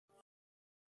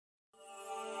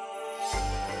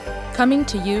Coming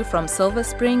to you from Silver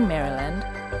Spring, Maryland,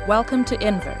 welcome to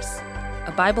Inverse,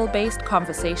 a Bible-based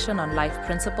conversation on life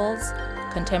principles,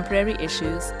 contemporary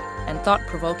issues, and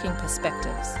thought-provoking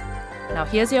perspectives. Now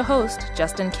here's your host,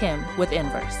 Justin Kim, with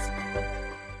Inverse.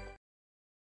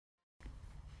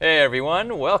 Hey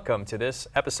everyone, welcome to this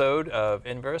episode of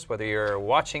Inverse. Whether you're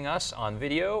watching us on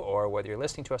video or whether you're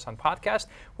listening to us on podcast,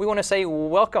 we want to say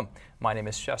welcome. My name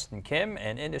is Justin Kim,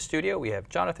 and in the studio we have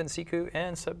Jonathan Siku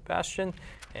and Sebastian.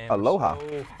 And Aloha.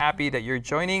 We're so happy that you're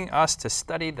joining us to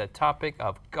study the topic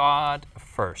of God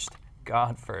first.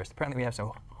 God first. Apparently we have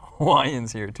some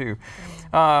Hawaiians here too.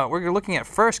 We're looking at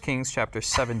 1 Kings chapter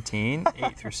 17,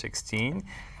 8 through 16.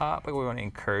 But we want to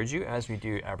encourage you, as we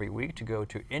do every week, to go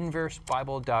to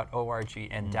inversebible.org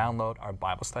and download our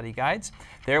Bible study guides.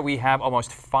 There we have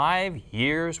almost 5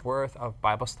 years worth of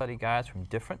Bible study guides from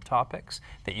different topics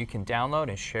that you can download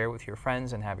and share with your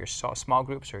friends and have your small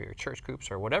groups or your church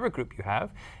groups or whatever group you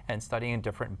have, and studying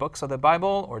different books of the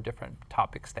Bible or different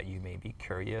topics that you may be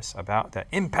curious about that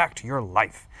impact your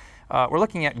life. We're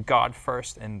looking at God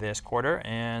first in this quarter,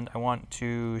 and I want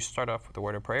to start off with a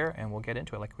word of prayer, and we'll get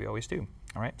into it like we always do.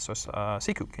 All right, so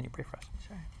Siku, can you pray for us?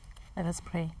 Sure. Let us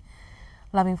pray.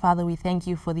 Loving Father, we thank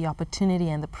you for the opportunity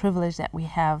and the privilege that we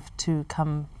have to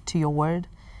come to your word.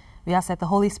 We ask that the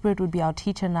Holy Spirit would be our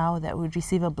teacher now, that we would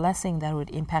receive a blessing that would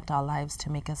impact our lives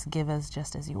to make us givers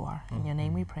just as you are. In your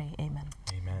name we pray, amen.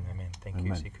 Amen, amen. Thank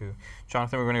you, Siku.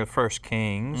 Jonathan, we're going to go to 1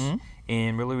 Kings,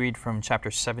 and we'll read from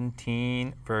chapter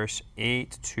 17, verse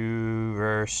 8 to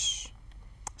verse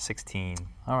 16.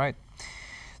 All right.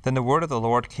 Then the word of the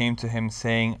Lord came to him,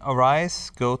 saying,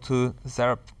 Arise, go to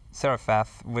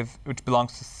Zarephath, which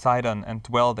belongs to Sidon, and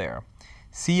dwell there.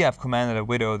 See, I have commanded a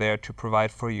widow there to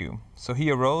provide for you. So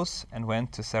he arose and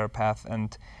went to Zarephath,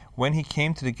 and when he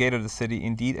came to the gate of the city,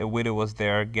 indeed a widow was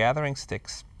there gathering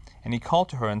sticks. And he called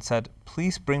to her and said,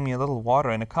 Please bring me a little water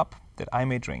in a cup, that I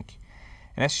may drink.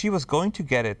 And as she was going to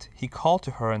get it, he called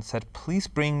to her and said, Please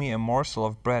bring me a morsel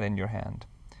of bread in your hand.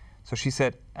 So she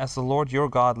said, As the Lord your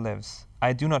God lives,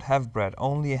 I do not have bread,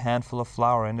 only a handful of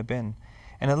flour in a bin,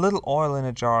 and a little oil in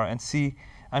a jar. And see,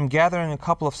 I'm gathering a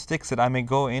couple of sticks that I may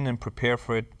go in and prepare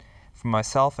for it for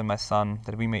myself and my son,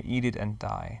 that we may eat it and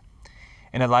die.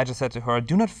 And Elijah said to her,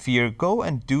 Do not fear, go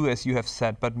and do as you have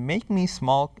said, but make me a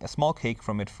small cake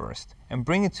from it first, and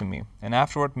bring it to me, and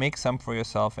afterward make some for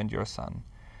yourself and your son.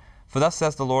 For thus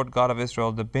says the Lord God of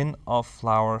Israel, the bin of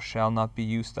flour shall not be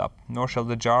used up, nor shall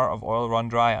the jar of oil run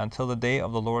dry until the day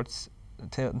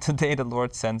the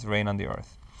Lord sends rain on the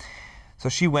earth. So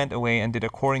she went away and did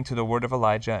according to the word of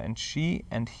Elijah, and she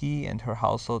and he and her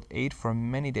household ate for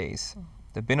many days.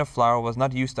 The bin of flour was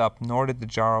not used up, nor did the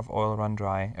jar of oil run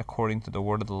dry, according to the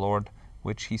word of the Lord,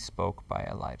 which he spoke by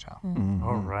Elijah. Mm-hmm.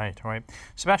 All right.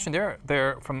 Sebastian,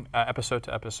 there from episode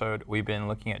to episode, we've been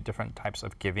looking at different types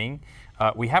of giving.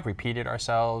 We have repeated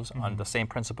ourselves on the same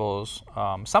principles,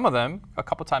 some of them a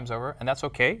couple times over, and that's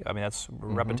okay. I mean, that's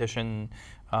repetition.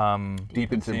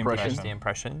 Deepens the impression. That's the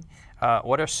impression.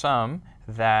 What are some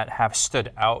that have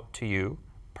stood out to you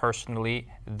personally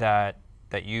that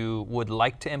you would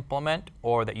like to implement,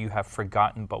 or that you have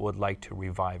forgotten but would like to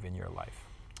revive in your life?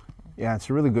 Yeah, it's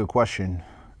a really good question.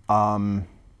 Thank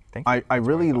you. I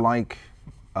really like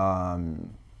to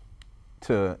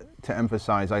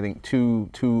emphasize, I think,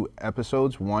 two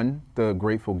episodes. One, the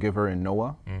grateful giver in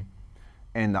Noah,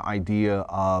 and the idea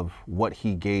of what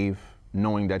he gave,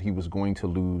 knowing that he was going to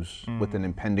lose with an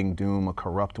impending doom, a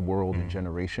corrupt world and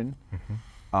generation.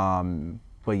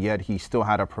 But yet he still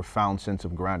had a profound sense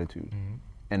of gratitude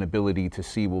and ability to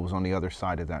see what was on the other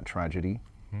side of that tragedy.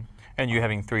 And you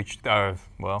having three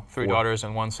daughters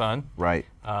and one son. Right.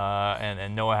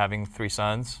 And Noah having 3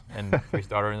 sons and 3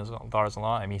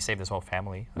 daughters-in-law. I mean, he saved his whole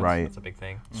family. That's a big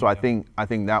thing. So I think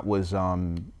that was,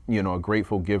 a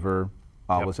grateful giver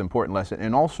was an important lesson.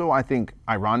 And also, I think,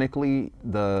 ironically,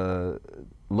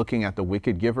 looking at the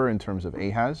wicked giver in terms of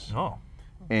Ahaz.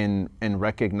 And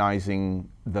recognizing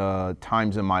the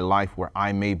times in my life where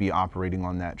I may be operating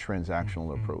on that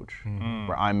transactional approach,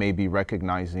 where I may be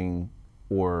recognizing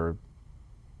or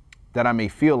that I may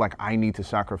feel like I need to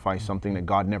sacrifice something that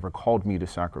God never called me to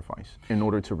sacrifice in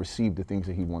order to receive the things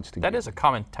that he wants to give. That is a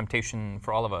common temptation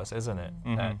for all of us, isn't it?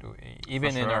 That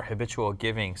even in our habitual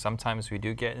giving, sometimes we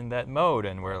do get in that mode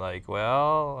and we're like,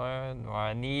 well,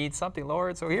 I need something,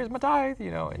 Lord, so here's my tithe,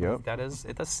 and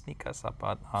it does sneak us up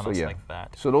on us like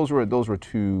that. So those were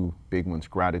 2 big ones,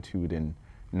 gratitude and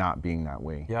not being that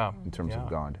way in terms of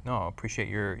God. No, I appreciate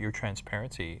your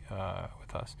transparency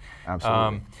with us.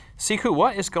 Absolutely. Siku,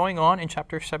 what is going on in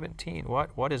chapter 17?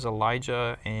 What is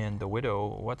Elijah and the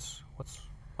widow? What's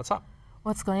up?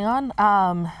 What's going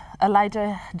on?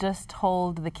 Elijah just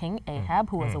told the king Ahab,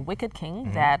 who was a wicked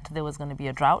king, that there was going to be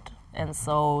a drought, and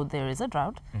so there is a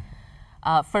drought.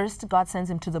 First, God sends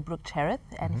him to the brook Cherith,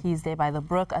 and he's there by the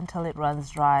brook until it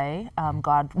runs dry.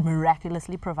 God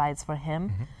miraculously provides for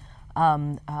him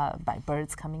by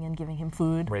birds coming and giving him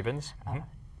food. Ravens?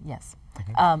 Yes.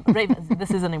 Ravens, this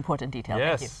is an important detail.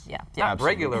 Yes. Thank you. Yeah. Not Absolutely.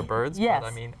 regular birds, Yes.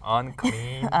 but I mean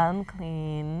unclean.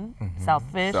 Unclean,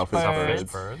 selfish Selfish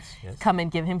birds Yes. come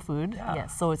and give him food. Yeah.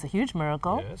 Yes, so it's a huge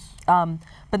miracle. Yes.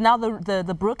 But now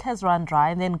the brook has run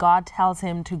dry, and then God tells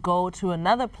him to go to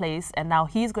another place, and now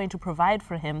he's going to provide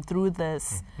for him through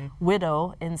this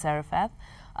widow in Zarephath.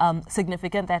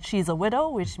 Significant that she's a widow,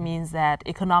 which means that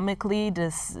economically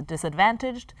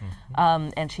disadvantaged,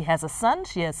 and she has a son.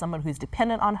 She has someone who's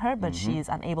dependent on her, but she is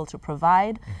unable to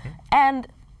provide. And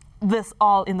this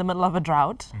all in the middle of a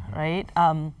drought, right?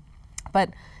 But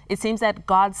it seems that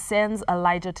God sends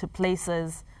Elijah to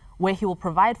places where he will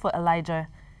provide for Elijah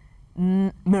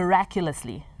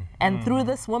miraculously. And through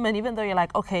this woman, even though you're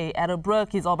like, okay, at a brook,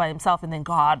 he's all by himself, and then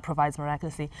God provides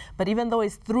miraculously. But even though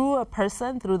it's through a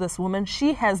person, through this woman,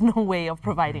 she has no way of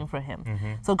providing for him.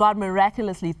 So God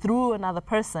miraculously, through another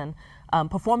person,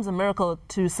 performs a miracle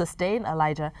to sustain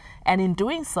Elijah. And in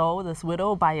doing so, this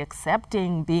widow, by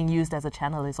accepting being used as a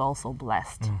channel, is also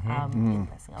blessed. In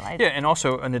blessing Elijah. Yeah, and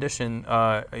also in addition,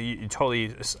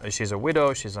 she's a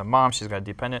widow, she's a mom, she's got a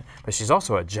dependent, but she's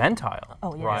also a Gentile.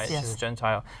 Oh, yes, right? yes. She's a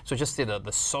Gentile. So just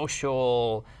the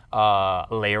social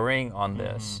layering on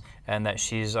this, and that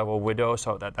she's a widow,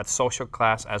 so that social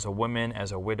class as a woman,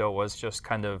 as a widow, was just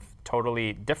kind of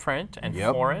totally different and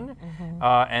foreign.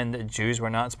 And the Jews were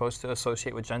not supposed to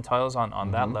associate with Gentiles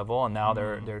on that level, and now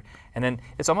they're and then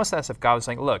it's almost as if God was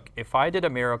saying, look, if I did a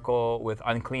miracle with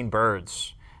unclean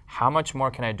birds, how much more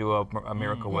can I do a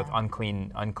miracle with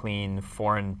unclean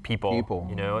foreign people,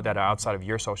 you know, that are outside of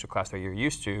your social class that you're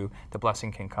used to? The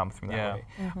blessing can come from that way.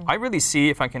 I really see,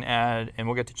 if I can add, and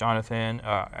we'll get to Jonathan,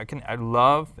 I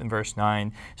love in verse 9,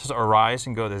 it says, arise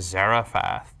and go to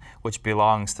Zarephath, which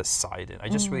belongs to Sidon. I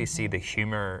just really see the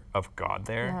humor of God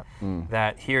there,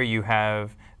 that here you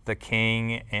have the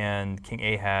king and King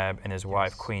Ahab and his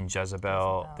wife Queen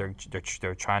Jezebel.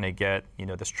 They're trying to get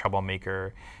this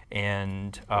troublemaker,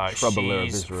 and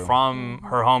she's from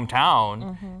her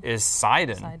hometown is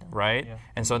Sidon, right? Yeah.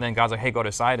 And so then God's like, hey, go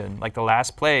to Sidon, like the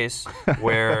last place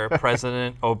where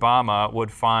President Obama would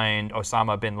find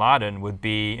Osama bin Laden would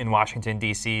be in Washington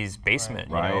D.C.'s basement.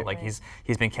 Like he's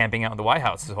been camping out in the White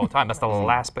House this whole time. That's the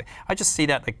last place. I just see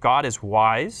that God is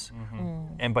wise,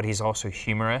 but he's also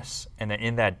humorous, and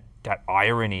in that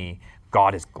irony,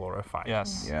 God is glorified.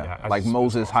 Yes. Yeah. Like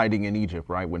Moses hiding in Egypt,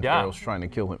 right? When Pharaoh's trying to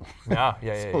kill him. So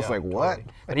it's like, what? Totally.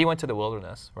 But he went to the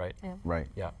wilderness, right? Yeah. Right.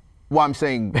 Yeah. Well, I'm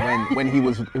saying when he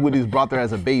was brought there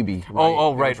as a baby,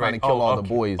 right? Trying to kill all the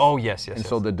boys. Oh, yes. And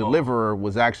so the deliverer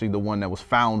was actually the one that was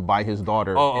found by his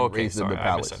daughter and raised in the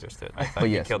palace. I misunderstood. I thought but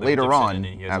yes, later on,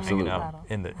 absolutely.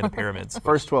 In the pyramids.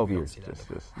 First 12 years.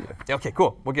 Okay,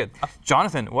 cool. We're good.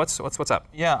 Jonathan, what's up?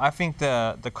 Yeah, I think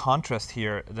the contrast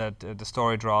here that the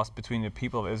story draws between the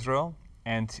people of Israel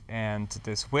and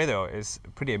this widow is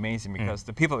pretty amazing, because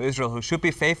the people of Israel who should be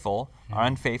faithful are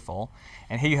unfaithful,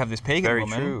 and here you have this pagan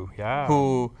woman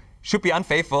who should be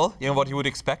unfaithful, what you would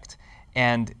expect,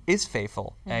 and is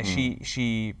faithful.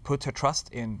 She puts her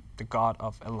trust in the God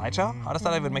of Elijah. How does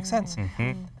that even make sense?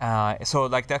 So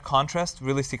like that contrast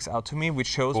really sticks out to me, which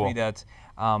shows me that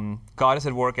God is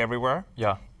at work everywhere.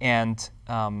 Yeah. And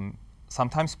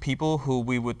sometimes people who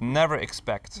we would never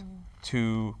expect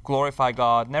to glorify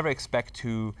God, never expect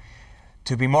to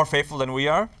be more faithful than we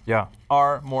are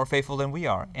more faithful than we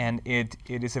are. And it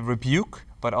is a rebuke,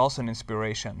 but also an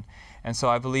inspiration. And so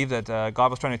I believe that God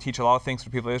was trying to teach a lot of things to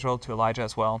the people of Israel, to Elijah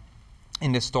as well,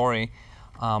 in this story.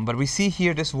 But we see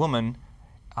here this woman,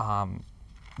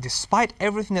 despite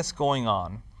everything that's going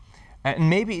on, and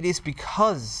maybe it is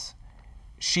because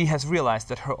she has realized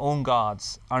that her own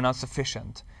gods are not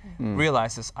sufficient,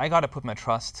 realizes, I got to put my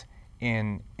trust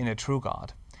in a true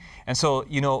God. And so,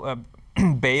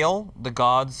 Baal, the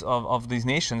gods of these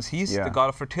nations, he's the god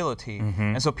of fertility.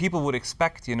 And so people would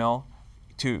expect,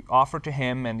 to offer to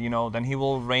him, and then he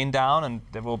will rain down, and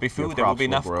there will be food, there will be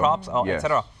enough crops,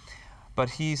 etc. But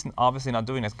he's obviously not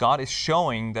doing this. God is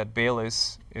showing that Baal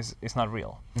is not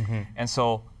real. And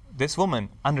so this woman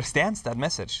understands that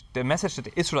message, the message that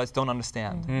the Israelites don't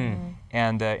understand.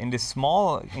 And in this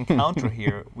small encounter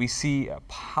here, we see a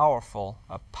powerful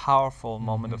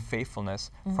moment of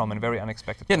faithfulness from a very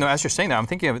unexpected place. Yeah, no, as you're saying that, I'm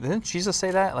thinking of, didn't Jesus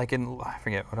say that? Like I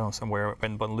forget, I don't know, somewhere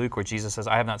in Luke where Jesus says,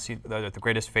 I have not seen, the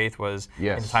greatest faith was,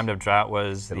 in the time of drought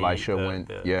was Elisha went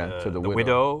to the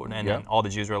widow. And then all the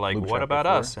Jews were like, Luke what about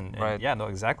 4. us? And yeah, no,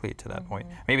 exactly to that point.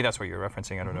 Maybe that's what you're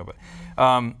referencing, I don't know. But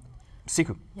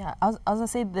Siku. Yeah, I was going to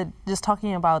say that just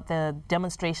talking about the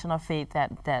demonstration of faith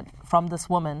that from this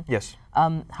woman. Yes.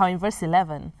 How in verse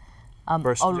 11. 1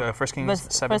 Kings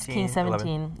 17. 1 Kings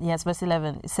 17, yes, verse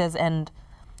 11. It says, and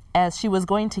as she was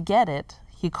going to get it,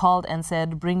 he called and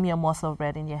said, bring me a morsel of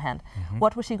bread in your hand.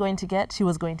 What was she going to get? She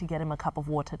was going to get him a cup of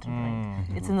water to drink.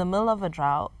 It's in the middle of a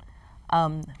drought.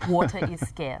 Water is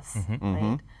scarce,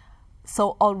 right?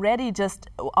 So already just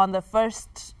on the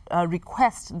first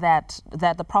request that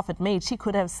the prophet made, she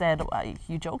could have said, are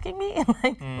you joking me?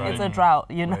 It's a drought,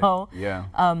 you know? Yeah.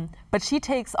 But she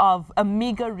takes of a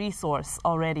meager resource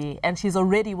already, and she's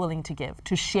already willing to give,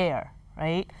 to share,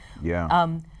 right? Yeah.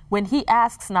 When he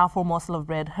asks now for a morsel of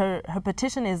bread, her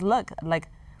petition is, look, like,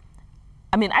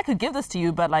 I mean, I could give this to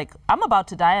you, but like, I'm about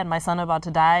to die and my son about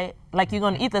to die. Like, you're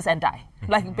going to eat this and die.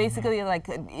 Like, basically, like,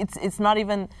 it's not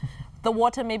even... The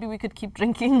water, maybe we could keep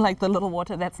drinking, like the little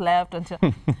water that's left until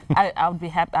I would be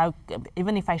happy.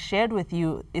 Even if I shared with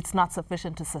you, it's not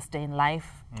sufficient to sustain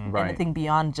life, anything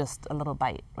beyond just a little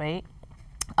bite, right?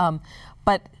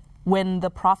 But when the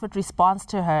prophet responds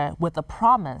to her with a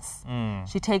promise,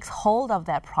 she takes hold of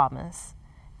that promise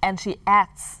and she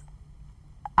acts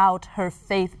out her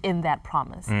faith in that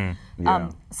promise.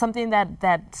 Something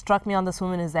that struck me on this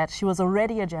woman is that she was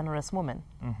already a generous woman.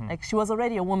 Like, she was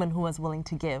already a woman who was willing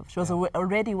to give. She was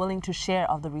already willing to share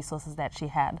of the resources that she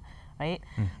had, right?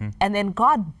 And then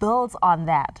God builds on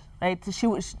that, right?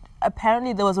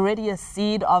 Apparently there was already a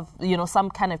seed of,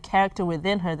 some kind of character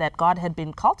within her that God had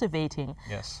been cultivating.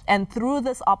 Yes. And through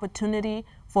this opportunity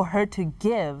for her to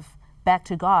give back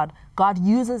to God, God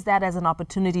uses that as an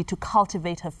opportunity to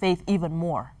cultivate her faith even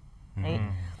more, right?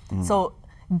 So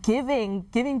giving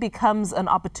becomes an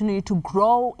opportunity to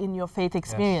grow in your faith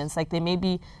experience. Like, there may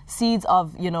be seeds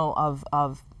of,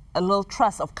 of a little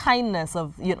trust, of kindness,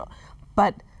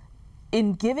 but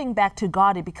in giving back to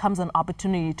God, it becomes an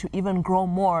opportunity to even grow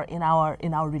more in our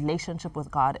relationship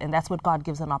with God, and that's what God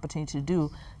gives an opportunity to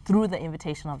do through the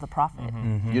invitation of the prophet.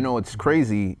 It's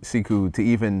crazy, Siku, to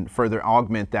even further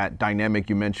augment that dynamic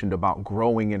you mentioned about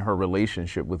growing in her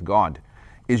relationship with God.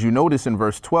 Is you notice in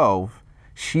verse 12,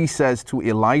 she says to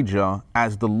Elijah,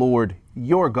 as the Lord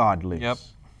your God lives. Yep.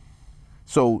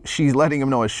 So she's letting him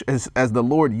know, as the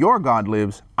Lord your God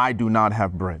lives, I do not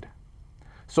have bread.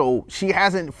 So she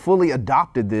hasn't fully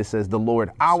adopted this as the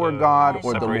Lord our God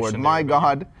or the Lord my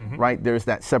God, right? There's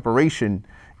that separation.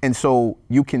 And so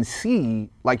you can see,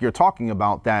 like you're talking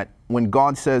about, that when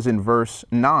God says in verse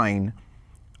 9,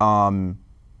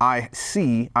 I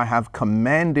have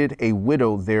commanded a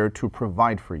widow there to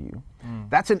provide for you.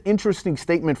 That's an interesting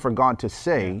statement for God to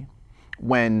say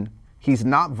when he's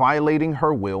not violating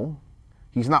her will.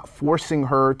 He's not forcing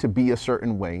her to be a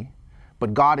certain way.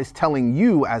 But God is telling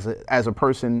you as a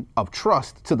person of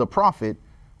trust to the prophet,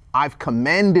 I've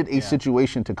commanded a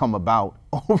situation to come about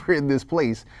over in this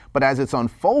place. But as it's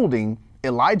unfolding,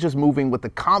 Elijah's moving with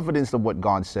the confidence of what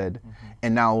God said.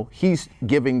 And now he's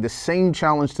giving the same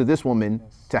challenge to this woman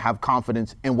to have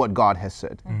confidence in what God has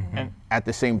said at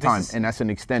the same time. And that's an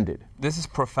extended. This is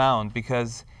profound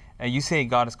because you say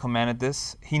God has commanded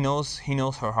this. He knows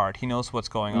her heart. He knows what's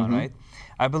going on, right?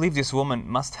 I believe this woman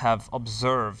must have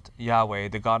observed Yahweh,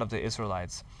 the God of the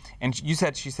Israelites. And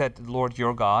she said, Lord,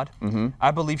 your God. I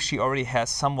believe she already has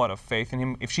somewhat of faith in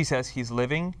him. If she says he's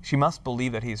living, she must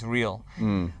believe that he's real.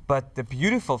 But the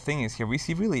beautiful thing is here, we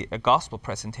see really a gospel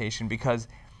presentation because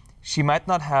she might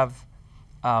not have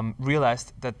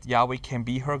realized that Yahweh can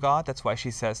be her God. That's why she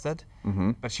says that.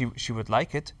 But she would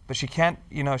like it. But she can't,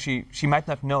 she might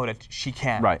not know that she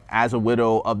can. Right. As a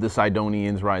widow of the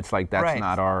Sidonians, right? It's like that's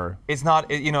not our... It's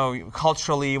not,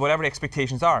 culturally, whatever the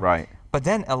expectations are. Right. But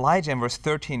then Elijah in verse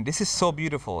 13, this is so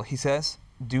beautiful. He says,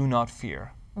 do not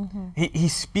fear. He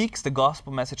speaks the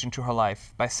gospel message into her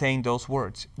life by saying those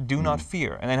words, do not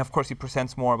fear. And then, of course, he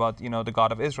presents more about, the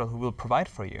God of Israel who will provide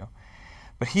for you.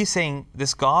 But he's saying,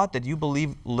 this God that you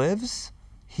believe lives,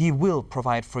 he will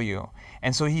provide for you.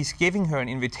 And so he's giving her an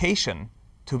invitation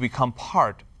to become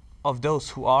part of those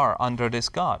who are under this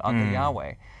God, under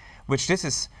Yahweh. Which this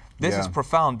is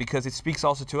profound because it speaks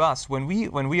also to us. When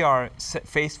we are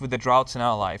faced with the droughts in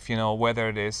our life, whether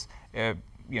it is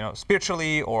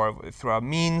spiritually or through our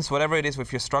means, whatever it is,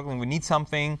 if you're struggling, we need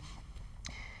something.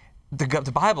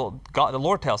 the Bible, God, the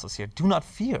Lord tells us here, do not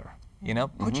fear.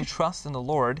 Put your trust in the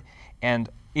Lord, and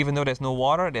even though there's no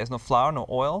water, there's no flour, no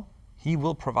oil, He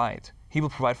will provide. He will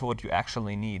provide for what you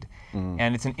actually need.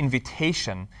 And it's an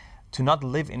invitation to not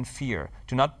live in fear,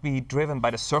 to not be driven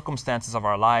by the circumstances of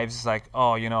our lives. It's like,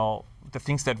 the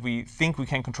things that we think we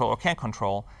can control or can't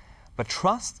control, but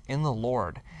trust in the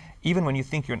Lord. Even when you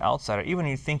think you're an outsider, even when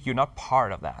you think you're not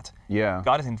part of that. Yeah.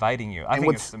 God is inviting you. I and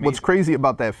think it's amazing. What's crazy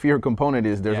about that fear component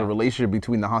is there's a relationship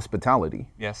between the hospitality.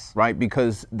 Yes. Right?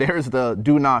 Because there's the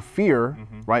do not fear,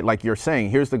 right? Like you're saying,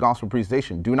 here's the gospel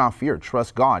presentation. Do not fear,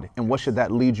 trust God. And what should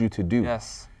that lead you to do?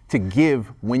 Yes. To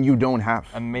give when you don't have.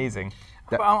 Amazing.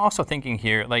 I'm also thinking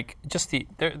here, like, just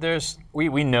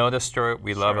we know the story,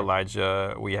 we love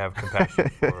Elijah, we have compassion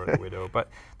for the widow, but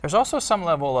there's also some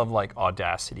level of like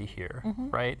audacity here,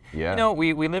 right? Yeah.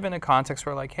 We live in a context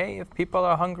where like, hey, if people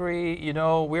are hungry,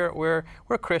 we're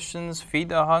Christians, feed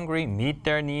the hungry, meet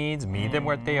their needs, meet them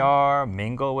where they are,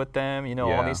 mingle with them,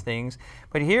 all these things.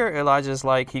 But here Elijah's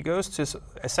like, he goes to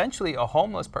essentially a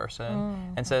homeless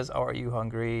person and says, oh, are you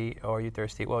hungry? Or are you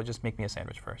thirsty? Well, just make me a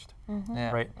sandwich first,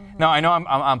 right? Now, I know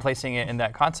I'm placing it in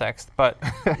that context, but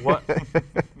what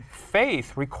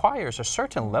faith requires a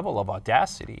certain level of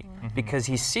audacity because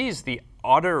he sees the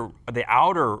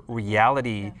outer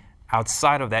reality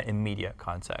outside of that immediate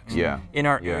context. In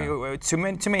our too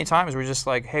many times we're just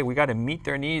like, hey, we got to meet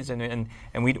their needs, and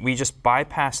we just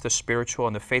bypass the spiritual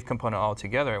and the faith component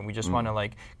altogether, and we just want to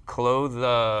like clothe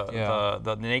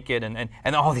the naked,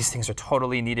 and all these things are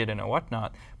totally needed and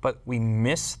whatnot, but we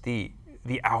miss the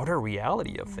outer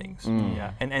reality of things.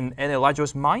 And Elijah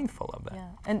was mindful of that.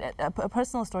 And a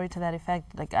personal story to that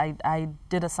effect, like I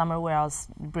did a summer where I was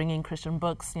bringing Christian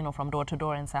books, from door to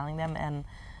door and selling them, and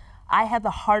I had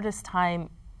the hardest time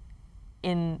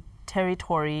in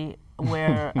territory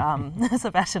where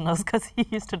Sebastian knows because he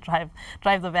used to drive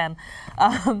the van.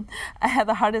 I had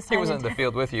the hardest time. He was in the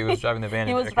field with you. He was driving the van.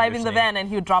 He was driving the van, and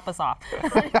he would drop us off.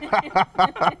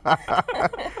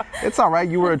 It's all right.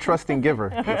 You were a trusting giver.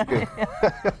 That's good.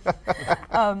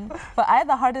 But I had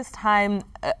the hardest time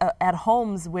at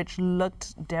homes which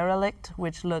looked derelict,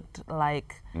 which looked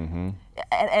like.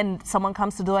 And someone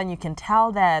comes to the door and you can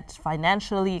tell that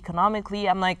financially, economically,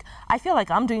 I'm like, I feel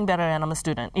like I'm doing better and I'm a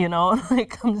student,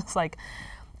 like I'm just like,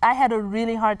 I had a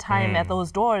really hard time at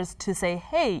those doors to say,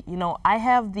 hey, I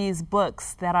have these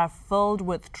books that are filled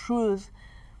with truth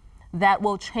that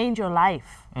will change your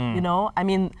life, I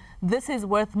mean, this is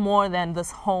worth more than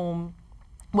this home,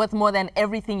 worth more than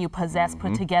everything you possess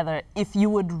put together if you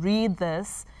would read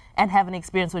this and have an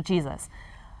experience with Jesus.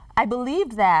 I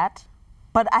believed that,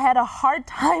 but I had a hard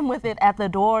time with it at the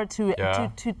door to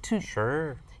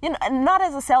Sure. Not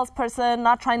as a salesperson,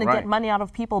 not trying to get money out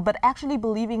of people, but actually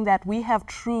believing that we have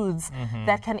truths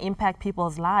that can impact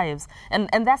people's lives.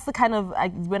 And that's the kind of,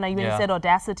 when you said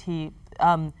audacity,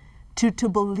 to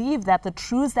believe that the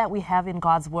truths that we have in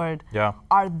God's Word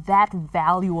are that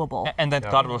valuable. And that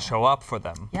God will show up for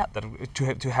them. That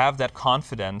to have that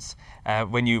confidence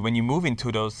when you move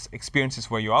into those experiences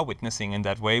where you are witnessing in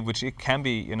that way, which it can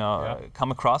be,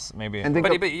 come across maybe.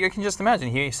 But you can just imagine,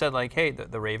 he said like, hey,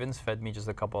 the ravens fed me just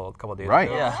a couple days ago.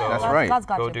 Yeah. So that's right. God's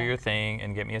got go you do back. your thing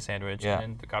and get me a sandwich,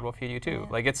 and God will feed you too.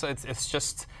 Like it's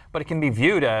just, but it can be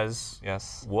viewed as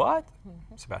what?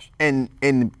 Sebastian.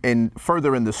 And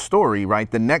further in the story, right,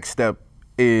 the next step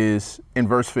is in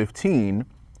verse 15,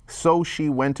 so she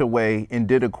went away and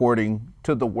did according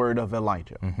to the word of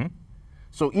Elijah.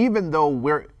 So even though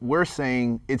we're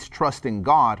saying it's trust in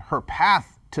God, her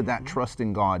path to that trust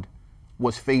in God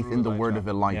was faith in the word of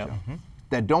Elijah.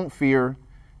 That don't fear,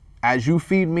 as you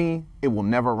feed me, it will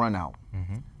never run out.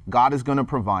 God is going to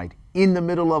provide in the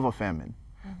middle of a famine.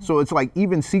 So it's like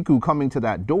even Siku coming to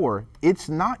that door, it's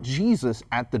not Jesus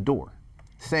at the door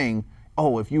saying,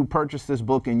 oh, if you purchase this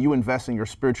book and you invest in your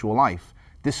spiritual life,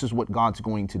 this is what God's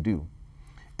going to do.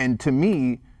 And to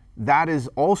me, that is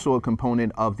also a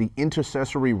component of the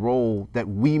intercessory role that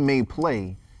we may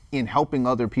play in helping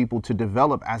other people to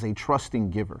develop as a trusting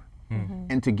giver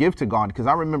and to give to God. Because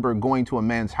I remember going to a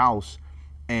man's house,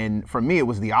 and for me, it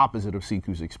was the opposite of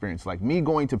Siku's experience. Like me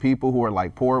going to people who are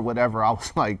like poor, whatever, I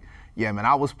was like, yeah, man,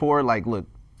 I was poor. Like, look,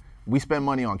 we spend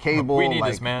money on cable. We need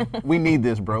like, this, man. We need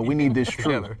this, bro. We need this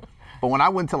truth. But when I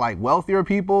went to like wealthier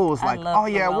people, it was like, oh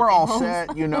yeah, we're all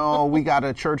set. We got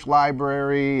a church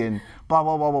library and blah,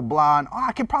 blah, blah, blah, blah. And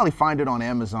I can probably find it on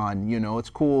Amazon. It's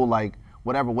cool, like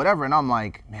whatever. And I'm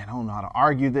like, man, I don't know how to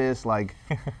argue this. Like,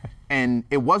 and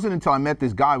it wasn't until I met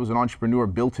this guy who was an entrepreneur,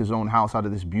 built his own house out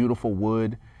of this beautiful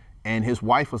wood. And his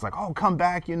wife was like, oh, come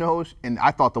back, And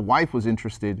I thought the wife was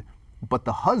interested, but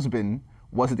the husband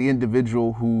was the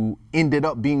individual who ended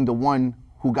up being the one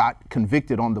who got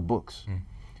convicted on the books.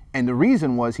 And the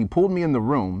reason was he pulled me in the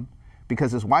room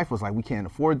because his wife was like, we can't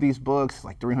afford these books,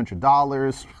 like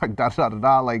 $300,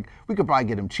 like like we could probably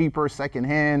get them cheaper,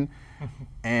 secondhand.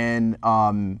 And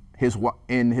his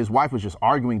wife was just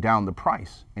arguing down the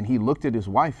price. And he looked at his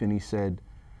wife and he said,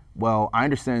 well, I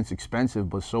understand it's expensive,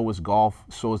 but so is golf,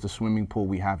 so is the swimming pool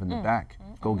we have in the back.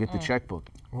 Go get the checkbook.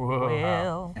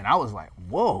 Well. And I was like,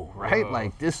 whoa, right? Whoa.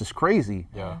 Like, this is crazy.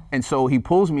 Yeah. And so he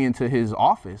pulls me into his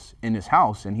office in his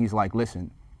house and he's like,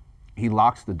 listen, he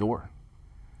locks the door.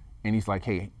 And he's like,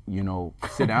 hey,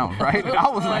 sit down, right? And I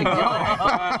was like,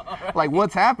 yo, like,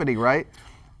 what's happening, right?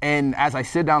 And as I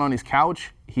sit down on his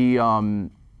couch, he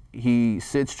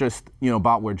sits just,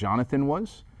 about where Jonathan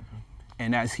was.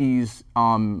 And as he's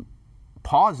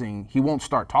pausing, he won't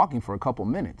start talking for a couple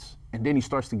minutes. And then he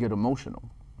starts to get emotional.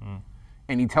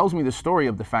 And he tells me the story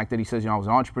of the fact that he says, I was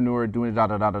an entrepreneur doing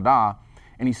da-da-da-da-da.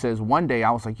 And he says, one day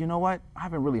I was like, you know what? I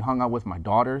haven't really hung out with my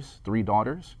daughters, 3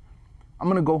 daughters. I'm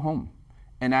going to go home.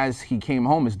 And as he came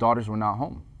home, his daughters were not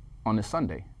home on this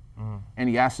Sunday. And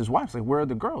he asked his wife, like, where are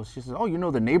the girls? She says, oh,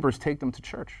 the neighbors take them to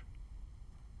church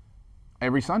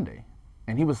every Sunday.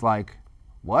 And he was like,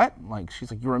 what? Like,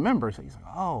 she's like, you remember? So he's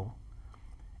like, oh.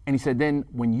 And he said, then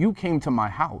when you came to my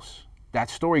house, that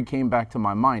story came back to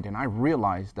my mind, and I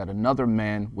realized that another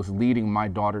man was leading my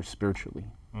daughter spiritually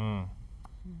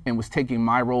and was taking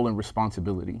my role and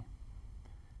responsibility.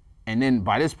 And then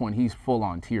by this point, he's full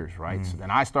on tears, right? So then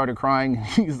I started crying.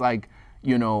 He's like,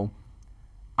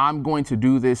 I'm going to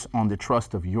do this on the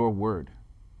trust of your word,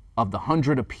 of the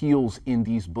 100 appeals in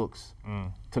these books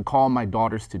to call my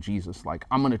daughters to Jesus. Like,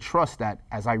 I'm going to trust that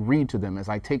as I read to them, as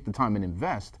I take the time and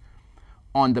invest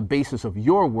on the basis of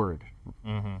your word.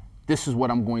 This is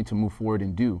what I'm going to move forward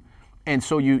and do. And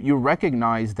so you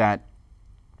recognize that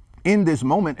in this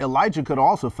moment, Elijah could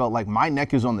also felt like my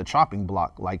neck is on the chopping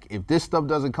block. Like, if this stuff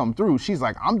doesn't come through, she's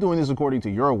like, I'm doing this according to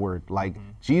your word. Like,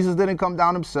 Jesus didn't come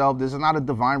down himself. This is not a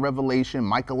divine revelation.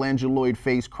 Michelangeloid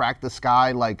face, crack the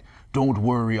sky. Like, don't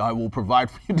worry, I will provide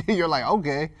for you. You're like,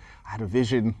 okay, I had a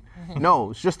vision.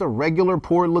 No, it's just a regular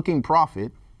poor looking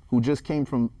prophet who just came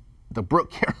from the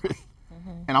brook Kerith.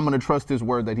 And I'm going to trust his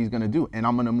word that he's going to do. And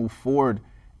I'm going to move forward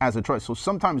as a trust. So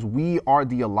sometimes we are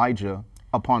the Elijah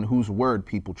upon whose word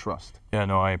people trust. Yeah,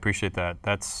 no, I appreciate that.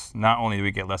 That's not only do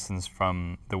we get lessons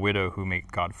from the widow who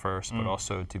made God first, but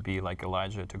also to be like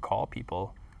Elijah, to call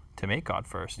people to make God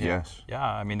first. Yes. Yeah,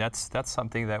 I mean, that's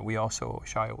something that we also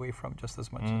shy away from just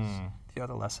as much as the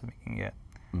other lesson we can get.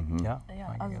 Yeah,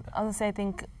 I was going to say, I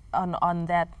think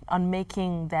on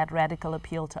making that radical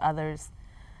appeal to others,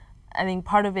 I think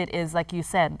part of it is, like you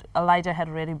said, Elijah had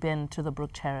already been to the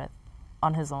brook Cherith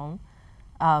on his own.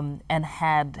 And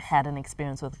had an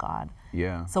experience with God.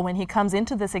 Yeah. So when he comes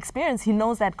into this experience, he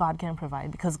knows that God can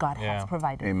provide because God has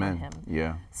provided for him.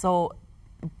 Yeah. So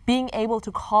being able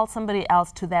to call somebody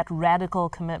else to that radical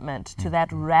commitment, to that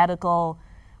radical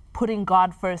putting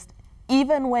God first,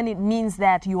 even when it means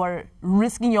that you are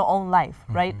risking your own life,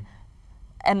 right?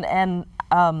 And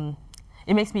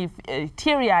it makes me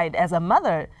teary-eyed as a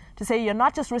mother to say you're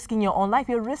not just risking your own life,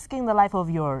 you're risking the life of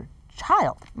your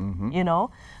child,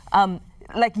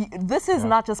 like, this is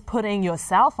not just putting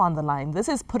yourself on the line. This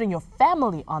is putting your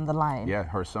family on the line. Yeah,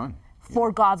 her son.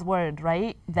 For God's word,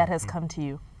 right, that has come to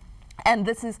you. And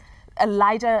this is,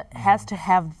 Elijah has to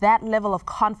have that level of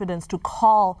confidence to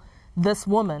call this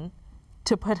woman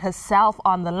to put herself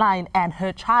on the line and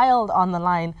her child on the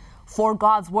line for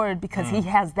God's word, because he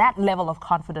has that level of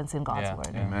confidence in God's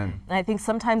word. Amen. And I think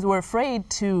sometimes we're afraid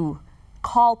to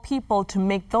call people to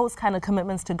make those kind of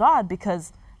commitments to God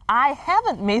because I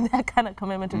haven't made that kind of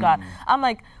commitment to God. I'm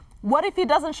like, what if he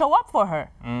doesn't show up for her?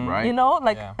 Right.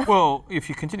 Well, if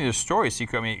you continue the story,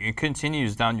 it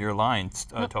continues down your line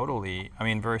totally. I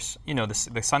mean,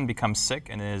 the son becomes sick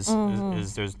and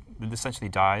essentially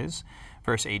dies.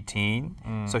 Verse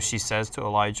 18. So she says to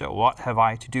Elijah, "What have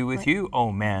I to do with you,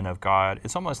 O man of God?"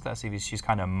 It's almost as if she's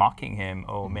kind of mocking him,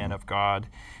 "O man of God,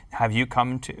 have you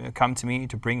come to me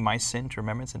to bring my sin to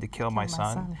remembrance and to kill my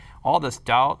son?" All this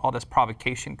doubt, all this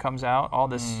provocation comes out. All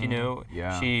this,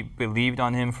 she believed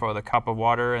on him for the cup of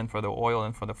water and for the oil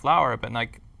and for the flour,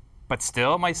 but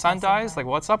still my son dies? Like,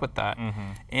 what's up with that?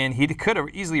 And he could have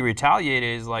easily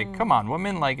retaliated. He's like, come on,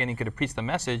 woman. And he could have preached the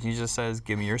message. He just says,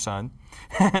 give me your son.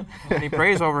 And he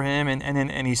prays over him,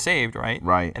 and he's saved, right?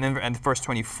 Right. And then in verse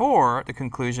 24, the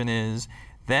conclusion is,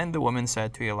 then the woman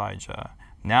said to Elijah,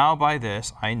 now by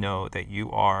this I know that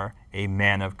you are a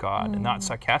man of God. And not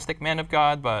sarcastic man of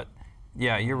God, but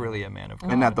yeah, you're really a man of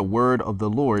God. And that the word of the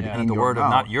Lord in the your word mouth.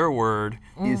 of not your word,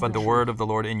 but the word of the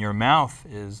Lord in your mouth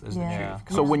is the truth.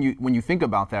 So when you think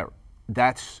about that,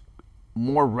 that's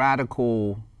more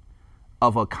radical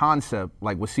of a concept,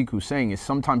 like what Siku's saying, is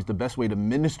sometimes the best way to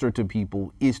minister to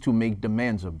people is to make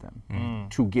demands of them,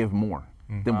 to give more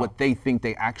than what they think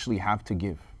they actually have to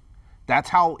give. That's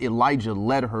how Elijah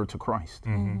led her to Christ,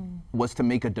 was to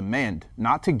make a demand,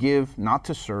 not to give, not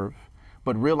to serve,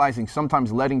 but realizing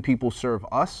sometimes letting people serve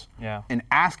us and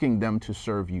asking them to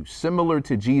serve you. Similar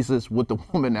to Jesus with the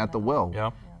woman at the well.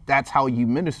 Yeah. That's how you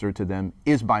minister to them,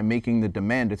 is by making the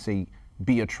demand to say,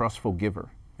 be a trustful giver.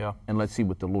 Yeah. And let's see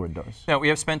what the Lord does. Now, we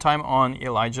have spent time on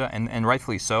Elijah, and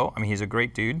rightfully so. I mean, he's a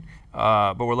great dude.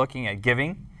 But we're looking at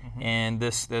giving. And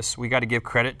this we got to give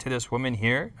credit to this woman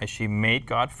here, as she made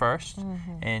God first.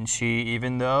 And she,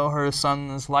 even though her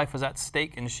son's life was at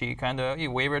stake, and she kind of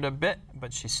wavered a bit,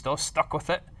 but she still stuck with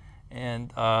it,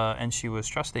 and she was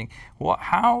trusting.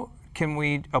 How can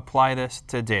we apply this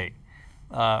today?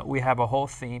 We have a whole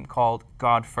theme called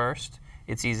God First.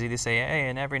 It's easy to say, hey,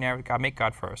 in every narrative, God, make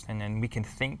God first. And then we can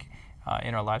think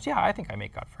in our lives, yeah, I think I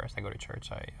make God first. I go to church.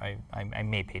 I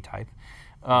may pay tithe.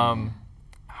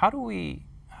 How do we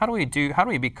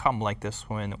become like this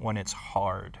when it's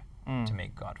hard to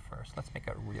make God first? Let's make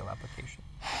a real application.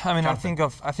 I mean, Jonathan.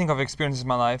 I think of experiences in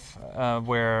my life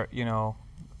where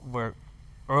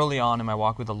early on in my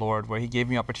walk with the Lord, where He gave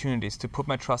me opportunities to put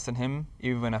my trust in Him,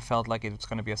 even when I felt like it was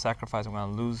going to be a sacrifice. I'm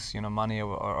going to lose, money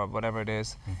or whatever it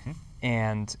is.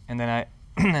 And then I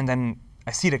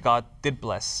see that God did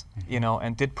bless,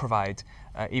 and did provide,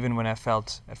 even when I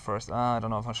felt at first, I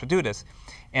don't know if I should do this.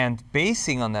 And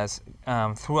basing on this,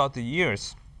 throughout the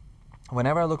years,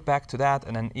 whenever I look back to that,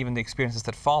 and then even the experiences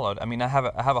that followed, I mean, I have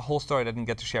a whole story that I didn't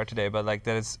get to share today, but like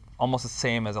that is almost the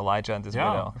same as Elijah and this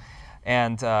widow.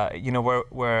 And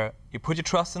where you put your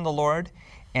trust in the Lord,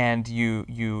 and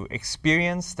you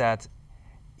experience that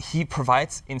He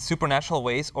provides in supernatural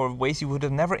ways, or ways you would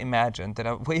have never imagined, that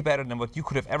are way better than what you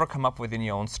could have ever come up with in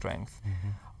your own strength.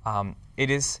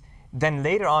 It is then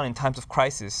later on in times of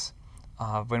crisis,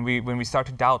 when we start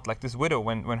to doubt, like this widow,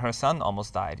 when her son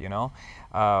almost died,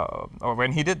 or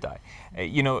when he did die,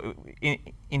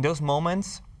 in those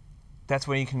moments, that's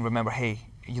when you can remember, hey,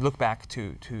 you look back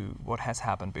to what has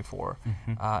happened before,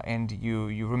 and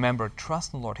you remember,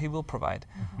 trust in the Lord, He will provide.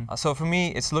 So for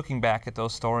me, it's looking back at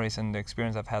those stories and the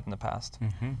experience I've had in the past.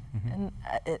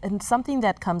 And something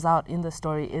that comes out in the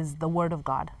story is the Word of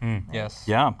God. Right? Yes.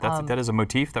 Yeah, that is a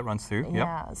motif that runs through.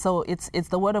 Yeah. Yep. So it's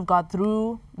the Word of God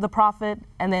through the prophet,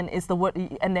 and then it's the word,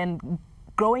 and then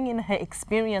growing in her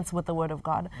experience with the Word of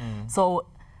God. So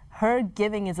her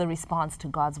giving is a response to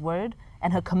God's Word,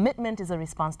 and her commitment is a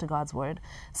response to God's Word.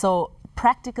 So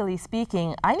practically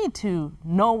speaking, I need to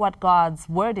know what God's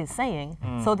Word is saying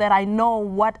so that I know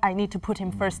what I need to put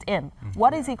Him first in.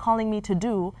 What is He calling me to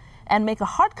do? And make a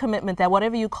heart commitment that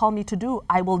whatever you call me to do,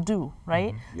 I will do,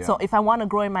 right? So if I want to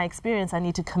grow in my experience, I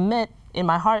need to commit in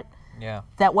my heart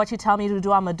that what you tell me to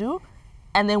do, I'm going to do.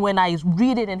 And then when I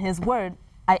read it in His Word,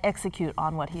 I execute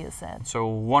on what He has said. So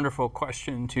wonderful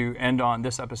question to end on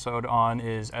this episode on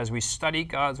is, as we study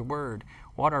God's Word,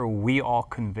 what are we all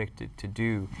convicted to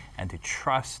do and to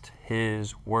trust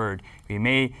His Word?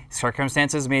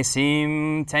 Circumstances may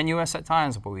seem tenuous at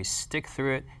times, but we stick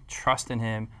through it, trust in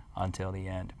Him until the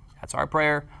end. That's our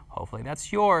prayer. Hopefully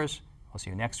that's yours. We'll see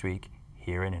you next week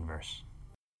here in Inverse.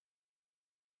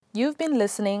 You've been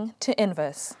listening to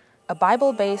Inverse, a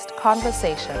Bible-based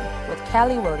conversation with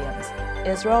Callie Williams,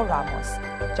 Israel Ramos,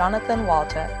 Jonathan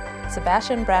Walter,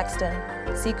 Sebastian Braxton,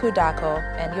 Siku Dako,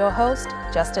 and your host,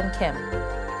 Justin Kim.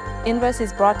 Inverse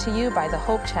is brought to you by the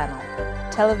Hope Channel,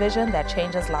 television that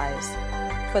changes lives.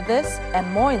 For this and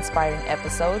more inspiring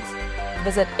episodes,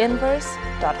 visit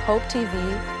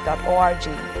inverse.hopetv.org.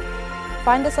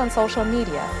 Find us on social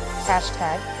media,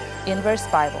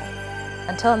 #InverseBible.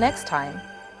 Until next time,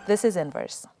 this is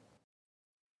Inverse.